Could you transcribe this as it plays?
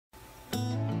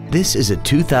This is a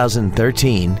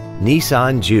 2013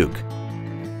 Nissan JUKE.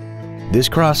 This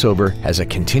crossover has a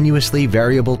continuously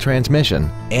variable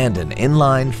transmission and an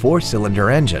inline 4-cylinder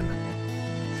engine.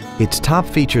 Its top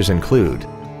features include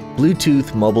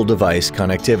Bluetooth mobile device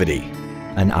connectivity,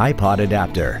 an iPod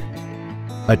adapter,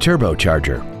 a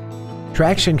turbocharger,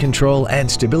 traction control and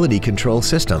stability control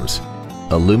systems,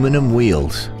 aluminum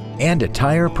wheels, and a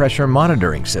tire pressure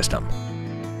monitoring system.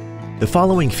 The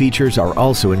following features are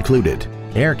also included: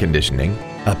 air conditioning,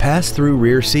 a pass-through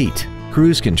rear seat,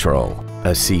 cruise control,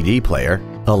 a CD player,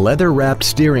 a leather-wrapped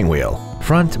steering wheel,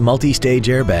 front multi-stage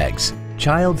airbags,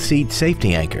 child seat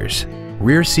safety anchors,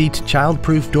 rear seat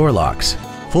child-proof door locks,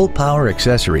 full power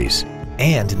accessories,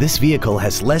 and this vehicle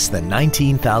has less than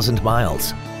 19,000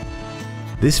 miles.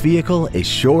 This vehicle is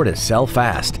sure to sell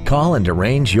fast. Call and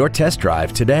arrange your test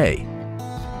drive today.